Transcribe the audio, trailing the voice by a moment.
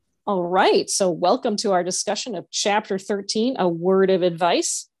All right. So, welcome to our discussion of Chapter 13, A Word of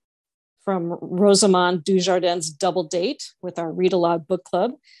Advice from Rosamond Dujardin's Double Date with our Read Aloud book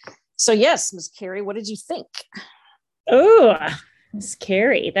club. So, yes, Ms. Carrie, what did you think? Oh, Miss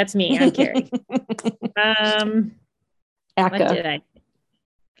Carrie. That's me. I'm Carrie. What did I? I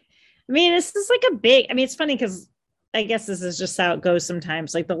mean, this is like a big. I mean, it's funny because I guess this is just how it goes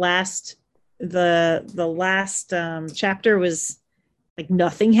sometimes. Like the last chapter was like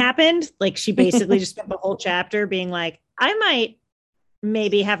nothing happened. Like she basically just spent the whole chapter being like, I might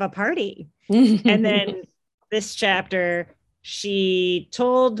maybe have a party. And then this chapter, she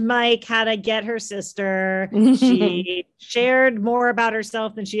told Mike how to get her sister. She shared more about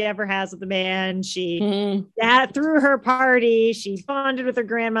herself than she ever has with the man. She through her party, she bonded with her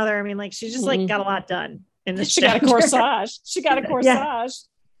grandmother. I mean, like she just like got a lot done in this. She got a corsage. She got a corsage. Yeah.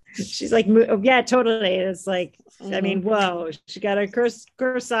 She's like, yeah, totally. It's like, I mean, whoa, she got a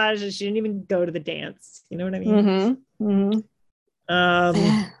corsage and she didn't even go to the dance. You know what I mean?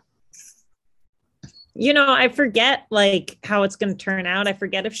 You know, I forget like how it's going to turn out. I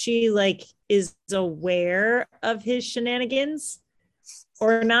forget if she like is aware of his shenanigans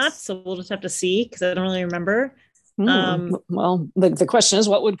or not. So we'll just have to see because I don't really remember. Well, the question is,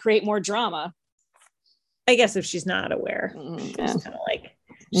 what would create more drama? I guess if she's not aware, she's kind of like,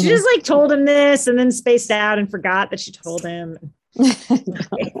 she just like told him this and then spaced out and forgot that she told him.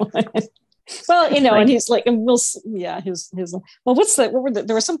 Well, you know, and he's like, and well, there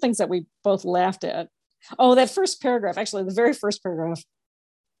were some things that we both laughed at. Oh, that first paragraph, actually, the very first paragraph,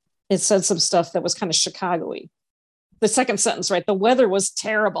 it said some stuff that was kind of Chicago-y. The second sentence, right? The weather was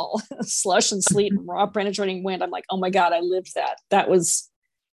terrible, slush and sleet and raw penetrating wind. I'm like, oh my God, I lived that. That was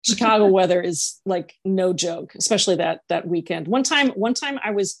Chicago weather is like no joke, especially that weekend. One time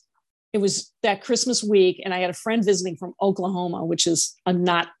it was that Christmas week and I had a friend visiting from Oklahoma, which is a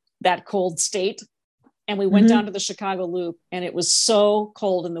not that cold state. And we went down to the Chicago Loop and it was so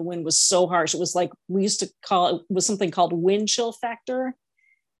cold and the wind was so harsh. It was like, we used to call it was something called wind chill factor.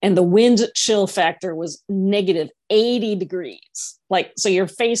 And the wind chill factor was negative 80 degrees. Like, so your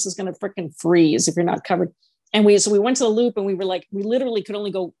face is going to freaking freeze if you're not covered. And we went to the Loop and we were like, we literally could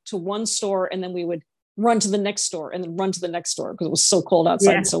only go to one store and then we would run to the next store and then run to the next store because it was so cold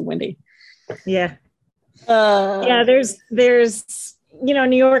outside and so windy. Yeah. There's, you know,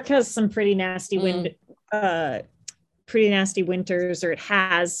 New York has some pretty nasty pretty nasty winters, or it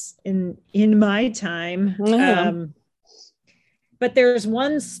has in my time. But there's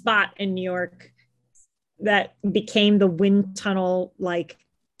one spot in New York that became the wind tunnel, like,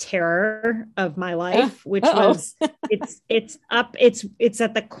 terror of my life, which was it's at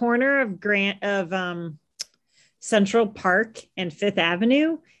the corner of Central Park and Fifth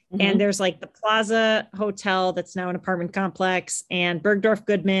Avenue, and there's like the Plaza Hotel that's now an apartment complex, and Bergdorf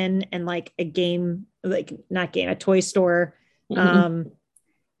Goodman, and like a toy store, and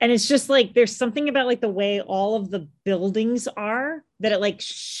it's just like there's something about like the way all of the buildings are that it like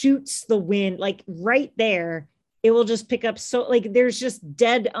shoots the wind like right there. It will just pick up. So like, there's just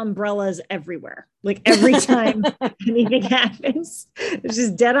dead umbrellas everywhere. Like every time anything happens, there's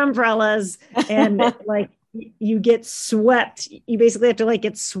just dead umbrellas and like you get swept. You basically have to like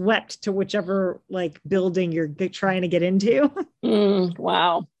get swept to whichever like building you're trying to get into.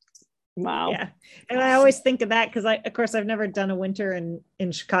 Wow. Yeah. And I always think of that because of course I've never done a winter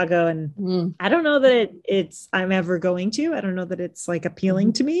in Chicago, and I don't know that I'm ever going to. I don't know that it's like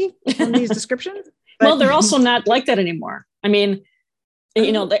appealing to me from these descriptions. Well, they're also not like that anymore. I mean,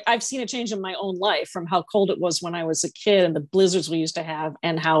 you know, I've seen a change in my own life from how cold it was when I was a kid and the blizzards we used to have,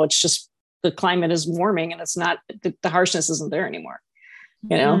 and how it's just the climate is warming and it's not the harshness isn't there anymore.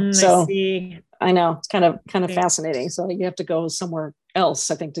 You know, so I know it's kind of fascinating. So you have to go somewhere else,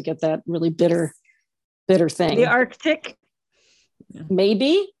 I think, to get that really bitter thing. The Arctic,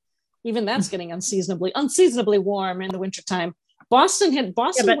 maybe even that's getting unseasonably warm in the wintertime. Boston winters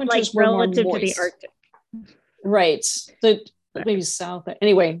like were relative more moist. To the Arctic. Right. Maybe south.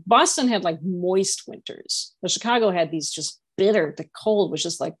 Anyway, Boston had like moist winters. But Chicago had these just bitter. The cold was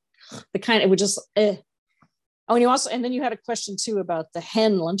just like the kind, it would just, Oh, and then you had a question too about the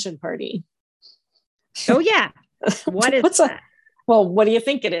hen luncheon party. Oh yeah. What is that? Well, what do you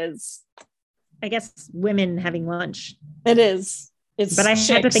think it is? I guess women having lunch. It is. But I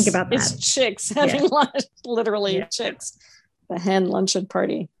had to think about that. It's chicks having lunch, literally chicks. The hen luncheon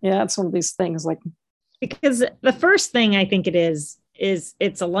party. Yeah, it's one of these things like, because the first thing I think it is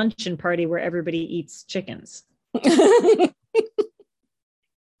it's a luncheon party where everybody eats chickens. And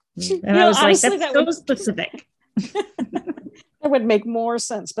I was honestly, like, that's so specific. That would make more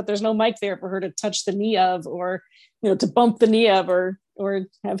sense, but there's no mic there for her to touch the knee of, or, you know, to bump the knee of, or or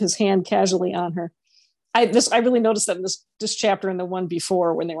have his hand casually on her. I really noticed that in this chapter and the one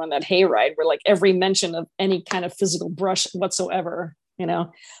before when they were on that hayride, where like every mention of any kind of physical brush whatsoever,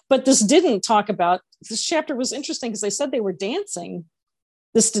 but this chapter was interesting because they said they were dancing.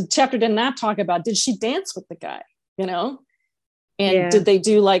 This chapter did not talk about, did she dance with the guy, and did they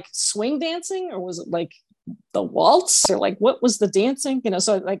do like swing dancing, or was it like the waltz, or like what was the dancing,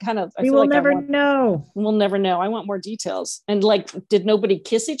 so like we'll never know. We'll never know. I want more details. And like, did nobody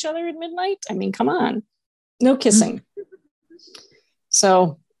kiss each other at midnight? I mean, come on, no kissing.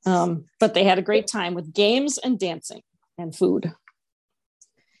 So but they had a great time with games and dancing and food.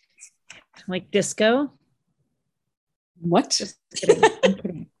 Like disco? What? Just kidding. I'm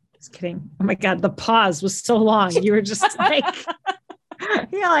kidding. Just kidding. Oh my God, the pause was so long. You were just like,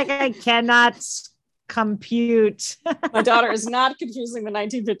 like, I cannot compute. My daughter is not confusing the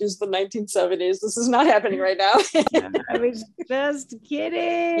 1950s with the 1970s. This is not happening right now. I was just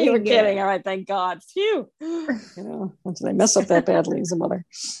kidding. You were kidding. All right, thank God. Phew. Did I mess up that badly as a mother?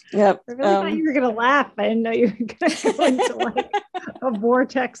 Yep. I really thought you were gonna laugh. I didn't know you were gonna go into like a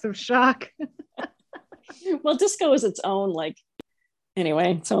vortex of shock. Well, disco is its own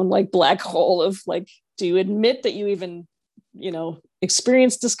its own like black hole of like, do you admit that you even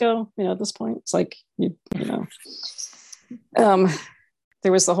experience disco at this point? It's like there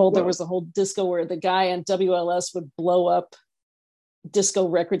was the whole disco where the guy on WLS would blow up disco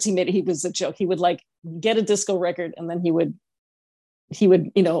records. He was a joke. He would like get a disco record, and then he would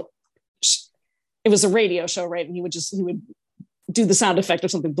it was a radio show, right? And he would do the sound effect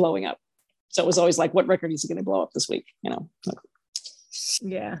of something blowing up. So it was always like, what record is he going to blow up this week? Yeah.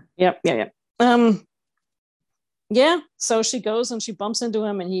 Yeah. So she goes and she bumps into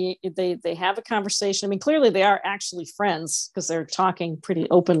him, and they have a conversation. I mean, clearly they are actually friends because they're talking pretty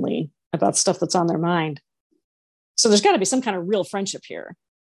openly about stuff that's on their mind. So there's got to be some kind of real friendship here,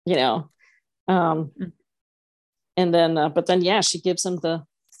 and then, but then, yeah, she gives him the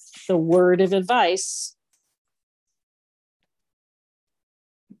word of advice.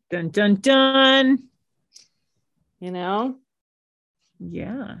 Dun, dun, dun. Yeah,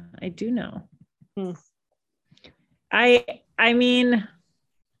 I do know. I mean,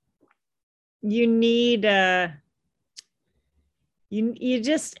 you need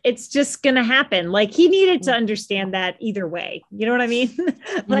it's just gonna happen. Like, he needed to understand that either way. You know what I mean?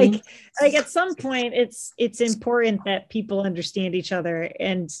 like at some point it's important that people understand each other,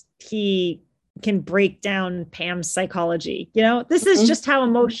 and he can break down Pam's psychology. This is just how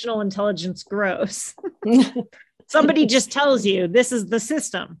emotional intelligence grows. Somebody just tells you this is the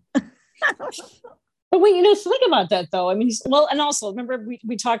system. But when think about that though, I mean, and also remember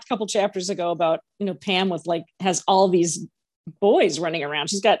we talked a couple chapters ago about Pam with has all these boys running around.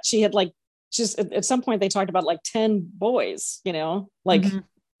 She had at some point they talked about 10 boys,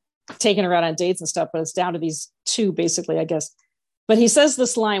 taking her out on dates and stuff, but it's down to these 2 basically, I guess. But he says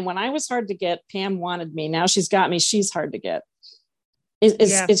this line: when I was hard to get, Pam wanted me. Now she's got me. She's hard to get.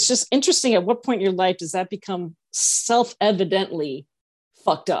 It's just interesting. At what point in your life does that become self-evidently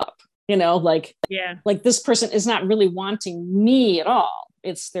fucked up? Like this person is not really wanting me at all.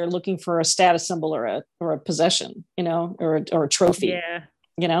 They're looking for a status symbol or a possession, or a trophy,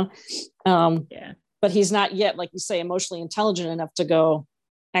 but he's not yet, like you say, emotionally intelligent enough to go,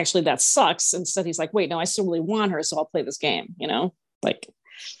 actually, that sucks. Instead, he's like, wait, no, I still really want her. So I'll play this game, And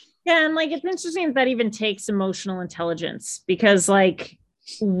it's interesting that even takes emotional intelligence, because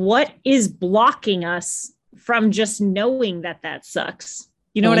what is blocking us from just knowing that sucks?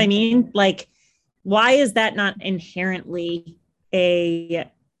 You know what I mean? Why is that not inherently a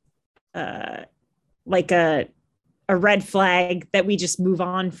red flag that we just move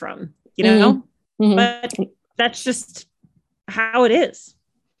on from, But that's just how it is.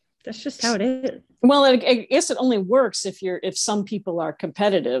 That's just how it is. Well, I guess it only works if some people are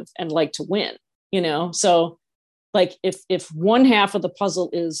competitive and like to win, So if one half of the puzzle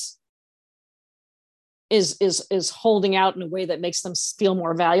is holding out in a way that makes them feel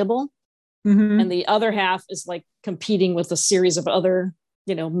more valuable, and the other half is competing with a series of other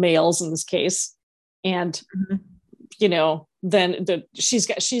males in this case, and then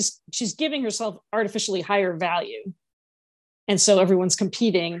she's giving herself artificially higher value, and so everyone's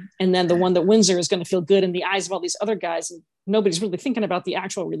competing, and then the one that wins her is going to feel good in the eyes of all these other guys, and nobody's really thinking about the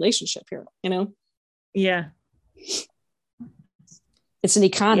actual relationship here. It's an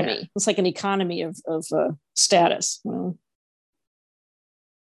economy. Yeah. It's like an economy of status.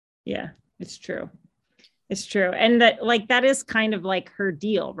 Yeah, it's true. It's true. And that is kind of her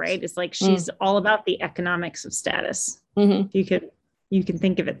deal, right? It's she's all about the economics of status. You can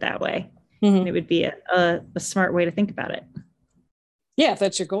think of it that way. And it would be a smart way to think about it. Yeah, if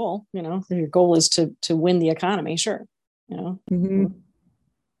that's your goal, your goal is to win the economy, sure. Mm-hmm.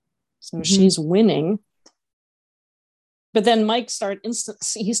 So she's winning. But then Mike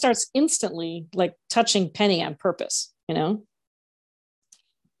starts instantly like touching Penny on purpose,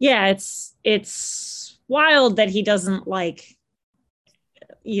 Yeah, it's wild that he doesn't like,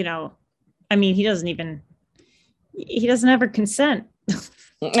 he doesn't ever consent.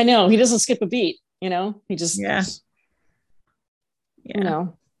 I know, he doesn't skip a beat, he just, yeah.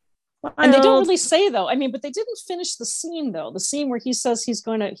 Wild. And they don't really say though. But they didn't finish the scene though. The scene where he says he's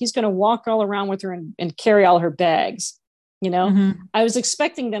going to walk all around with her and carry all her bags. I was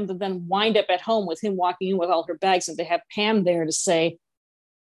expecting them to then wind up at home with him walking in with all her bags and to have Pam there to say,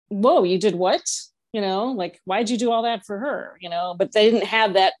 whoa, you did what? Like, why'd you do all that for her? But they didn't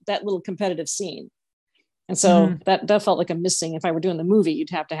have that little competitive scene. And so that felt like a missing. If I were doing the movie,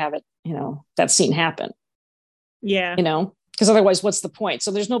 you'd have to have it, that scene happen. Yeah. Because otherwise, what's the point?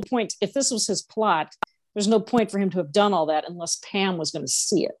 So there's no point. If this was his plot, there's no point for him to have done all that unless Pam was going to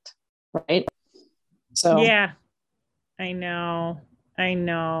see it. Right. So. Yeah. I know.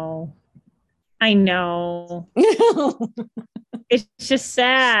 It's just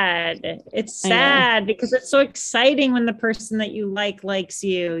sad. It's sad because it's so exciting when the person that you likes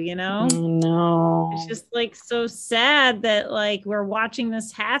you, No. It's just like so sad that like we're watching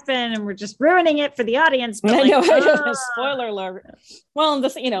this happen and we're just ruining it for the audience. But Spoiler alert. Well, the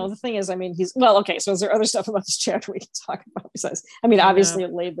thing is, he's okay. So is there other stuff about this chapter we can talk about besides? Obviously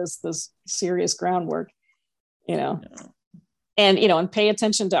it laid this serious groundwork, and and pay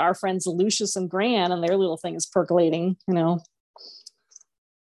attention to our friends Lucius and Gran, and their little thing is percolating,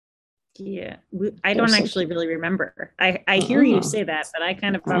 Yeah, I don't actually really remember. I hear you say that, but I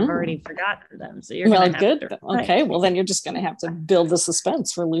kind of have already forgotten them. So you're good. Okay, well then you're just going to have to build the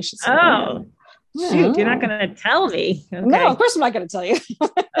suspense for Lucius. Oh, shoot! You're not going to tell me. Okay. No, of course I'm not going to tell you.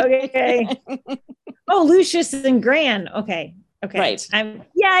 Okay. Oh, Lucius and Gran. Okay. Right.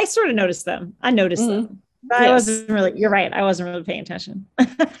 I sort of noticed them. I noticed them. But yes. I wasn't really. You're right. I wasn't really paying attention.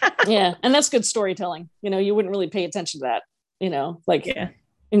 Yeah, and that's good storytelling. You wouldn't really pay attention to that.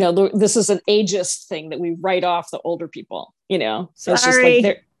 This is an ageist thing that we write off the older people, so it's just like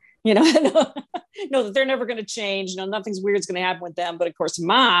they're, that they're never going to change, nothing's weird's going to happen with them. But of course,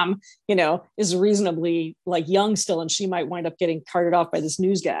 Mom, is reasonably like young still, and she might wind up getting carted off by this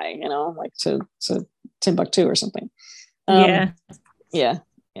news guy, like to Timbuktu or something. Yeah.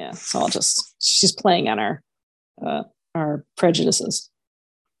 So she's playing on our prejudices.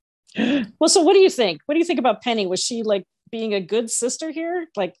 Well, so what do you think? What do you think about Penny? Was she like being a good sister here?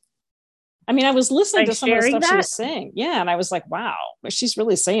 Like, I was listening to some of the stuff she was saying. Yeah. And I was like, wow, she's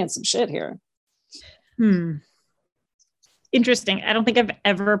really saying some shit here. Interesting. I don't think I've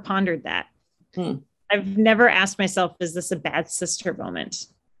ever pondered that. I've never asked myself, is this a bad sister moment?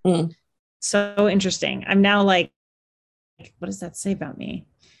 So interesting. I'm now like, what does that say about me?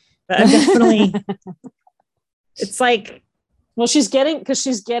 But I'm definitely, it's like, well, she's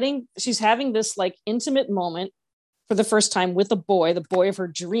having this like intimate moment for the first time with the boy of her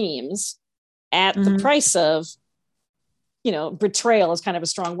dreams, at the price of, betrayal is kind of a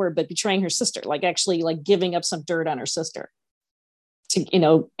strong word, but betraying her sister, like actually like giving up some dirt on her sister to,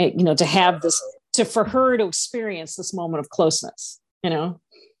 to have this, for her to experience this moment of closeness,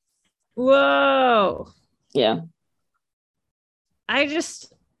 Whoa. Yeah.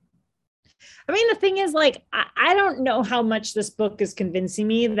 The thing is, like, I don't know how much this book is convincing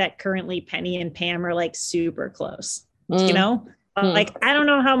me that currently Penny and Pam are like super close, like, I don't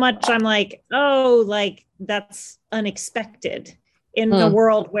know how much I'm like, oh, like that's unexpected in a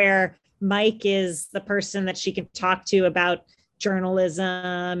world where Mike is the person that she can talk to about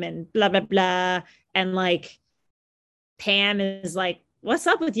journalism and blah, blah, blah. And like, Pam is like, what's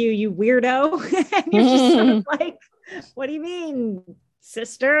up with you, you weirdo? And you're just sort of like, what do you mean,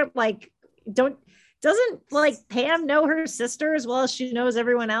 sister? Like, doesn't like Pam know her sister as well as she knows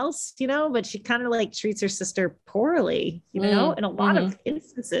everyone else, but she kind of like treats her sister poorly, in a lot of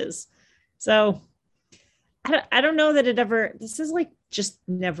instances. So I don't know that this is like just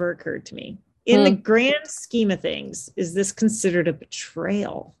never occurred to me. In the grand scheme of things, is this considered a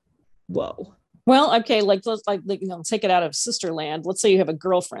betrayal? Whoa. Well, okay, let's take it out of sister land. Let's say you have a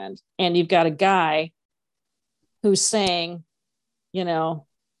girlfriend and you've got a guy who's saying,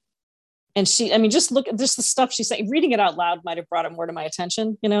 and she, just look at the stuff she's saying. Reading it out loud might have brought it more to my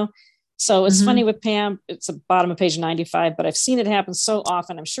attention, So it's funny with Pam. It's the bottom of page 95, but I've seen it happen so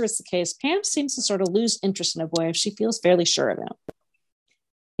often. I'm sure it's the case. Pam seems to sort of lose interest in a boy if she feels fairly sure of him,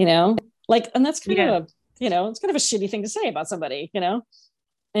 like, and that's kind of it's kind of a shitty thing to say about somebody,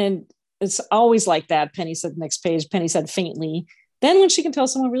 and it's always like that. Penny said next page, Penny said faintly, Then when she can tell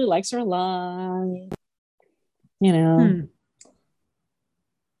someone really likes her a lot, you know,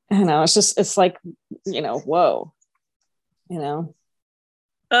 I don't know. It's like, you know, whoa, you know.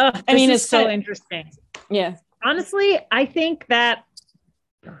 I mean, it's so interesting. Yeah. Honestly, I think that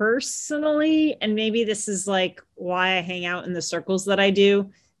personally, and maybe this is like why I hang out in the circles that I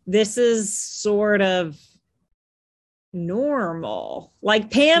do, this is sort of normal.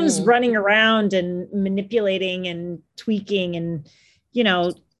 Like Pam's running around and manipulating and tweaking and, you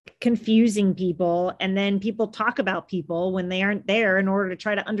know, confusing people. And then people talk about people when they aren't there in order to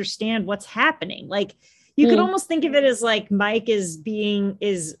try to understand what's happening. Like you could almost think of it as like Mike is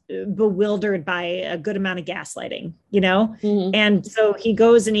bewildered by a good amount of gaslighting, you know? And so he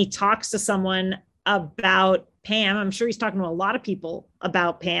goes and he talks to someone about Pam. I'm sure he's talking to a lot of people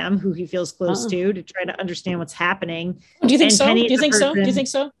about Pam who he feels close to try to understand what's happening. Do you think so? Do you think so? Do you think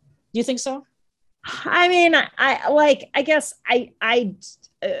so? Do you think so? I mean, I guess I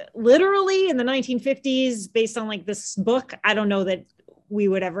literally in the 1950s, based on like this book, I don't know that we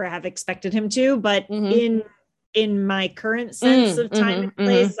would ever have expected him to, but in my current sense of time and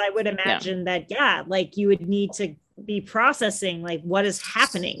place, I would imagine that, yeah, like you would need to be processing like what is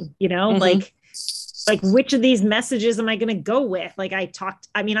happening, you know, like which of these messages am I going to go with? Like I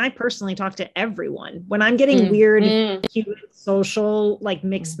personally talk to everyone when I'm getting weird human social, like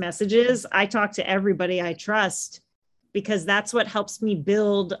mixed messages. I talk to everybody I trust because that's what helps me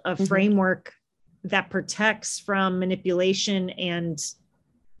build a framework that protects from manipulation and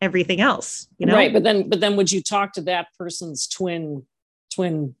everything else, you know? Right. But then would you talk to that person's twin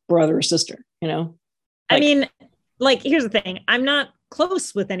brother or sister, you know? Like, I mean, like, here's the thing. I'm not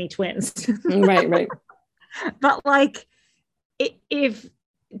close with any twins. Right. But like, if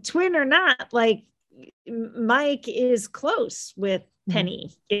twin or not, like Mike is close with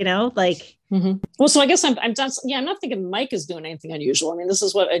Penny, you know, like. Well, so I guess I'm not thinking Mike is doing anything unusual. I mean, this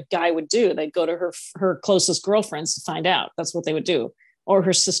is what a guy would do. They'd go to her closest girlfriends to find out. That's what they would do. Or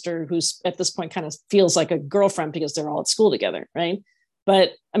her sister, who's at this point kind of feels like a girlfriend because they're all at school together, right?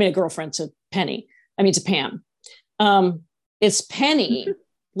 But I mean, a girlfriend to Pam. It's Penny,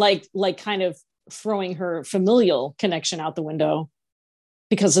 like kind of throwing her familial connection out the window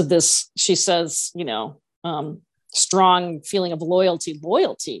because of this. She says, you know, strong feeling of loyalty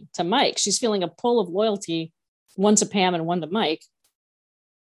to Mike. She's feeling a pull of loyalty, one to Pam and one to Mike.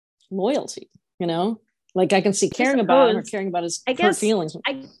 Loyalty, you know, like I can see caring about him or caring about her feelings.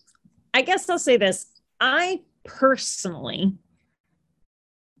 I guess I'll say this. I personally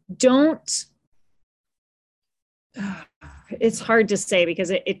don't. It's hard to say because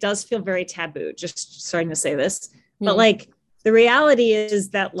it does feel very taboo, just starting to say this. But like the reality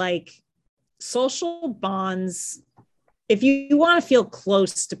is that like social bonds, if you want to feel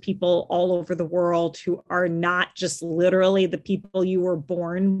close to people all over the world who are not just literally the people you were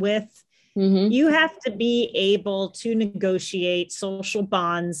born with, you have to be able to negotiate social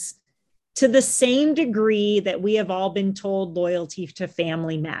bonds to the same degree that we have all been told loyalty to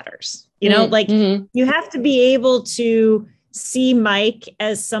family matters. You know, like you have to be able to see Mike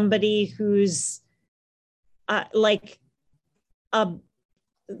as somebody who's as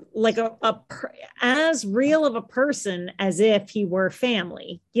real of a person as if he were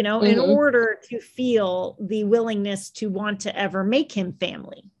family, you know, in order to feel the willingness to want to ever make him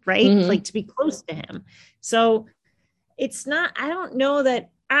family, right? Like to be close to him. So it's not, I don't know that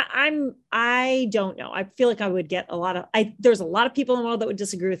I don't know. I feel like I would get there's a lot of people in the world that would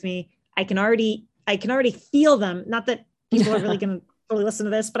disagree with me. I can already feel them. Not that people are really going to really listen to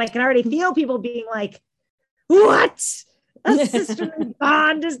this, but I can already feel people being like, what? A sisterly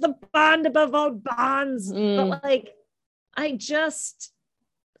bond is the bond above all bonds. But like, I just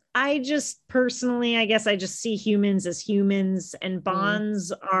personally, I guess I just see humans as humans, and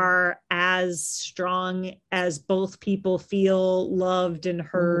bonds are as strong as both people feel loved and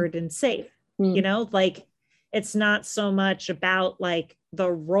heard and safe. You know, like it's not so much about like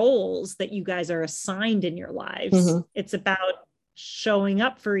the roles that you guys are assigned in your lives. It's about showing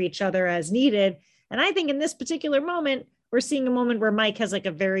up for each other as needed. And I think in this particular moment, we're seeing a moment where Mike has like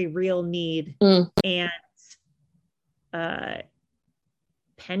a very real need, and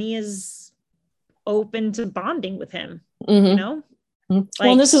Penny is open to bonding with him, you know? Like,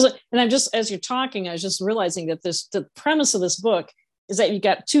 well, this is, and I'm just, as you're talking, I was just realizing that the premise of this book is that you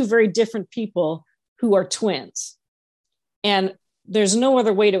got two very different people who are twins. And there's no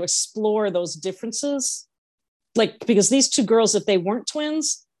other way to explore those differences. Like, because these two girls, if they weren't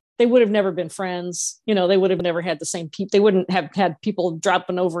twins, they would have never been friends. You know, they would have never had the same people. They wouldn't have had people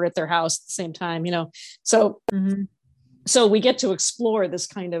dropping over at their house at the same time, you know? So, so we get to explore this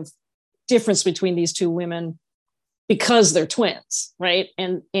kind of difference between these two women because they're twins, right?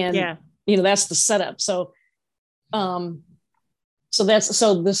 And Yeah. that's the setup. So this is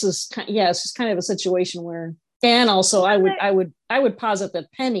it's just kind of a situation where, and also I would posit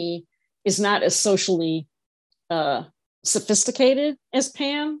that Penny is not as socially sophisticated as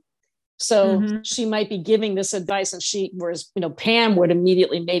Pam. So she might be giving this advice, and whereas Pam would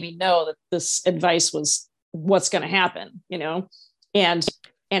immediately maybe know that this advice was what's going to happen, and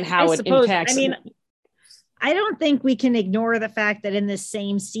how it impacts. I mean, I don't think we can ignore the fact that in this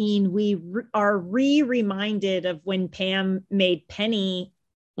same scene, we are reminded of when Pam made Penny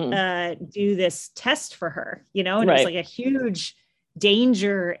do this test for her, and it was like a huge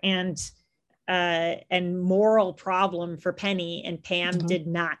danger and moral problem for Penny, and Pam did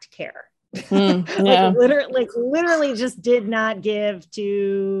not care. Literally just did not give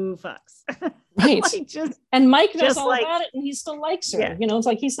two fucks. Right. And Mike knows all about it, and he still likes her. Yeah. It's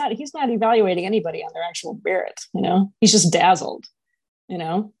like he's not evaluating anybody on their actual merit. He's just dazzled.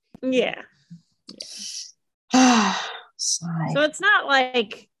 Yeah. So it's not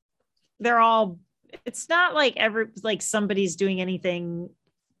like it's not like somebody's doing anything.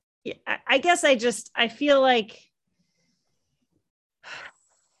 I guess I feel like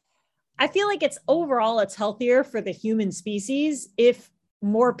it's overall it's healthier for the human species if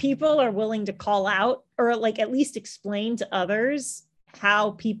more people are willing to call out or like at least explain to others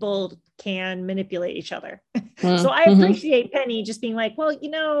how people can manipulate each other. So I appreciate Penny just being like, well,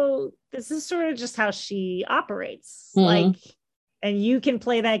 this is sort of just how she operates. Like, and you can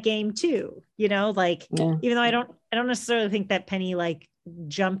play that game too, even though I don't necessarily think that Penny like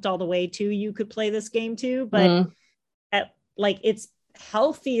jumped all the way to you could play this game too, but it's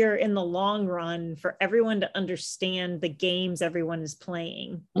healthier in the long run for everyone to understand the games everyone is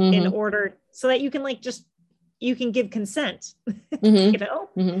playing in order so that you can you can give consent.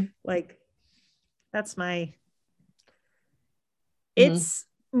 Like that's it's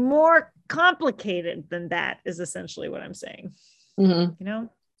more complicated than that is essentially what I'm saying.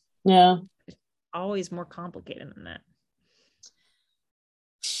 Yeah, it's always more complicated than that.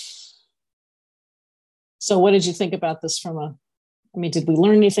 So what did you think about this did we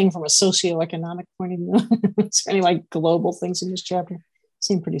learn anything from a socioeconomic point of view? Is there any global things in this chapter?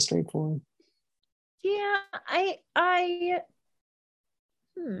 Seemed pretty straightforward. Yeah, did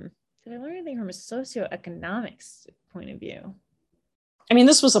I learn anything from a socioeconomics point of view?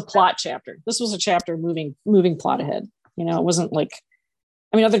 This was a plot chapter. This was a chapter moving plot ahead. It wasn't like,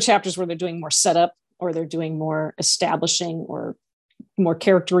 other chapters where they're doing more setup or they're doing more establishing or more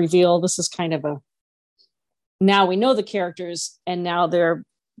character reveal. This is kind of now we know the characters and now they're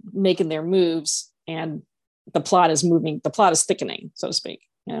making their moves and the plot is thickening, so to speak,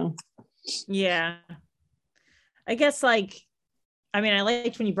 Yeah. I guess I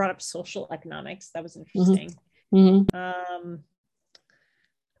liked when you brought up social economics. That was interesting.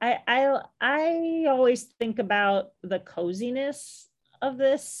 I always think about the coziness of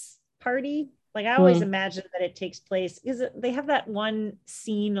this party. Like I always imagine that it takes place because they have that one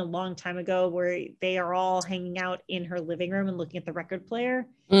scene a long time ago where they are all hanging out in her living room and looking at the record player.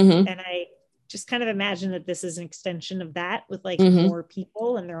 And I just kind of imagine that this is an extension of that with more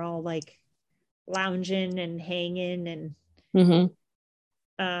people and they're all lounging and hanging and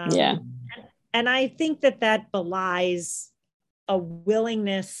and I think that belies a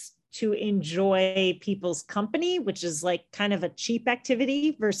willingness to enjoy people's company, which is kind of a cheap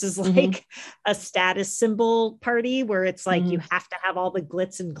activity versus a status symbol party where it's you have to have all the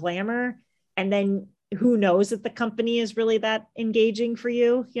glitz and glamour. And then who knows if the company is really that engaging for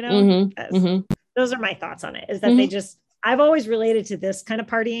you, Those are my thoughts on it, is that I've always related to this kind of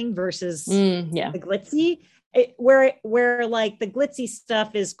partying versus the glitzy, where the glitzy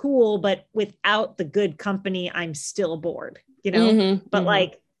stuff is cool, but without the good company, I'm still bored,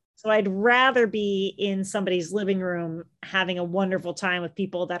 but so I'd rather be in somebody's living room having a wonderful time with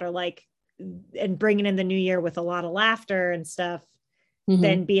people that are and bringing in the new year with a lot of laughter and stuff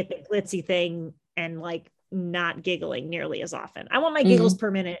than be at the glitzy thing and not giggling nearly as often. I want my giggles per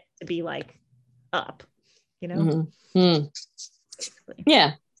minute to be up, Yeah.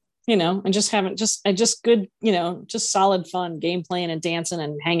 And just having just good, just solid fun game playing and dancing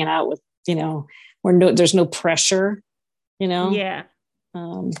and hanging out with, where there's no pressure, Yeah.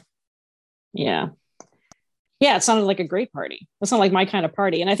 Yeah, it sounded like a great party. It's not like my kind of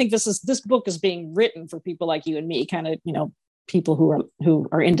party. And I think this book is being written for people like you and me, kind of, people who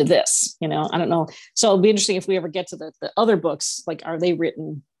are into this, I don't know. So it'll be interesting if we ever get to the other books, are they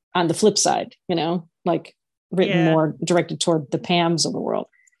written on the flip side, written more directed toward the Pams of the world.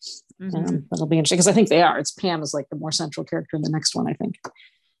 That'll be interesting because I think they are. It's Pam is the more central character in the next one, I think.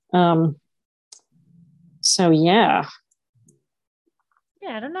 So yeah.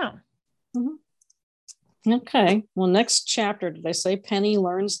 Yeah, I don't know. Mm-hmm. Okay. Well, next chapter, did I say Penny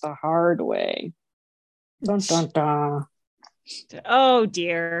learns the hard way? Dun dun dun. Oh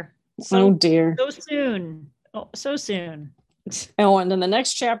dear. Oh dear. So soon. Oh, so soon. Oh, and then the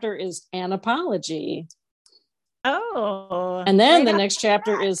next chapter is an apology. Oh. And then the next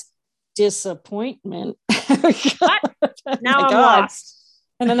chapter is disappointment. What? Now I'm lost.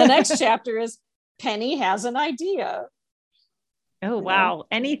 And then the next chapter is Penny has an idea. Oh wow.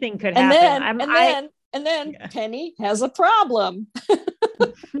 Anything could happen. And then Penny has a problem.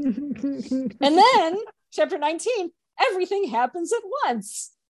 And then chapter 19, everything happens at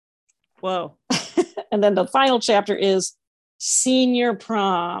once. Whoa. And then the final chapter is senior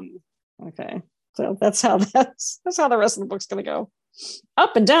prom. Okay. So that's how the rest of the book's going to go.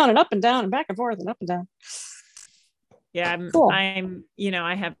 Up and down and up and down and back and forth and up and down. Yeah, I'm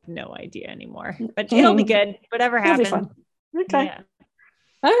I have no idea anymore. But it'll be good. Whatever happens. Okay. Yeah.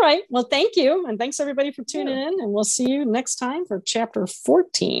 All right. Well, thank you. And thanks everybody for tuning in. And we'll see you next time for chapter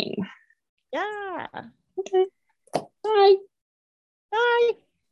 14. Yeah. Okay.